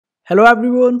Hello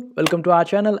everyone, welcome to our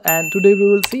channel, and today we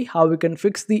will see how we can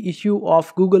fix the issue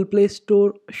of Google Play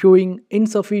Store showing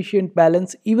insufficient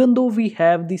balance even though we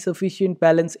have the sufficient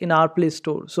balance in our Play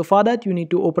Store. So for that you need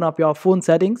to open up your phone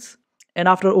settings, and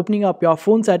after opening up your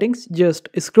phone settings just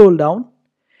scroll down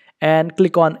and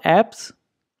click on apps,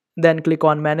 then click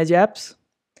on manage apps,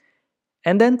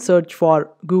 and then search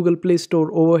for Google Play Store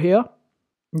over here.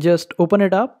 Just open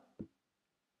it up,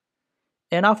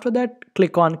 and after that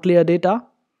click on clear data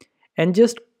and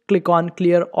just click on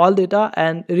clear all data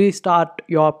and restart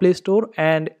your Play Store,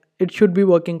 and it should be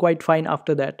working quite fine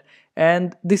after that.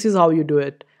 And this is how you do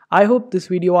it. I hope this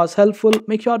video was helpful.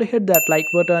 Make sure to hit that like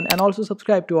button and also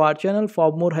subscribe to our channel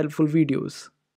for more helpful videos.